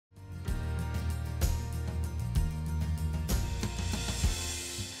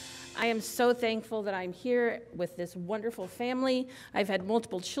I am so thankful that I'm here with this wonderful family. I've had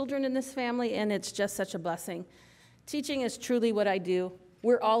multiple children in this family, and it's just such a blessing. Teaching is truly what I do.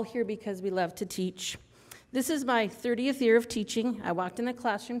 We're all here because we love to teach. This is my 30th year of teaching. I walked in the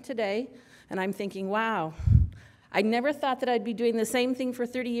classroom today, and I'm thinking, wow, I never thought that I'd be doing the same thing for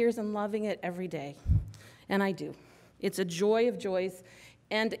 30 years and loving it every day. And I do. It's a joy of joys.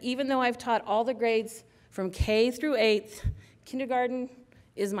 And even though I've taught all the grades from K through 8th, kindergarten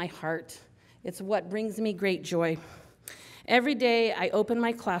is my heart. It's what brings me great joy. Every day I open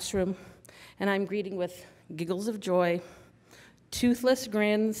my classroom and I'm greeting with giggles of joy, toothless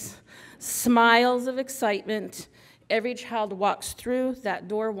grins, smiles of excitement. Every child walks through that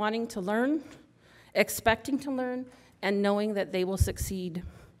door wanting to learn, expecting to learn, and knowing that they will succeed.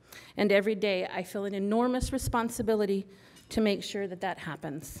 And every day I feel an enormous responsibility to make sure that that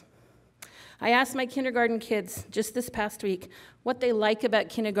happens. I asked my kindergarten kids just this past week what they like about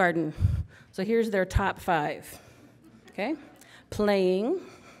kindergarten. So here's their top 5, okay? Playing,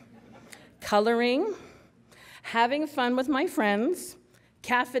 coloring, having fun with my friends,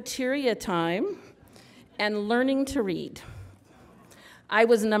 cafeteria time, and learning to read. I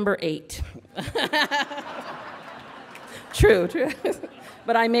was number 8. True.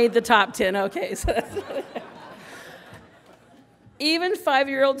 But I made the top 10, okay. So even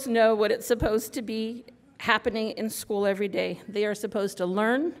 5-year-olds know what it's supposed to be happening in school every day. They are supposed to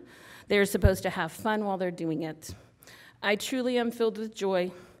learn. They are supposed to have fun while they're doing it. I truly am filled with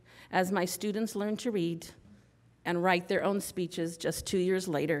joy as my students learn to read and write their own speeches just 2 years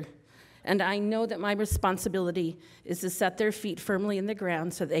later. And I know that my responsibility is to set their feet firmly in the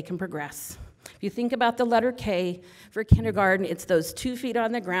ground so they can progress. If you think about the letter K for kindergarten, it's those 2 feet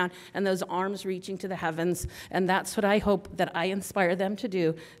on the ground and those arms reaching to the heavens. And that's what I hope that I inspire them to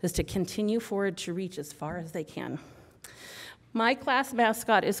do, is to continue forward to reach as far as they can. My class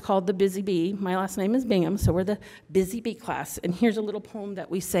mascot is called the Busy Bee. My last name is Bingham, so we're the Busy Bee class. And here's a little poem that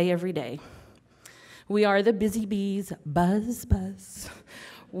we say every day. We are the busy bees, buzz, buzz.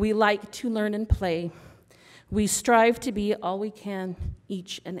 We like to learn and play. We strive to be all we can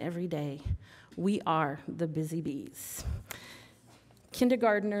each and every day. We are the busy bees.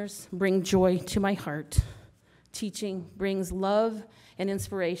 Kindergartners bring joy to my heart. Teaching brings love and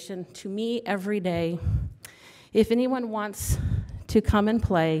inspiration to me every day. If anyone wants to come and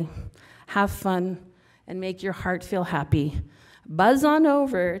play, have fun, and make your heart feel happy, buzz on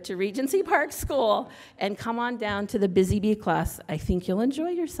over to Regency Park School and come on down to the Busy Bee class. I think you'll enjoy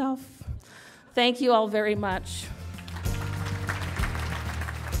yourself. Thank you all very much.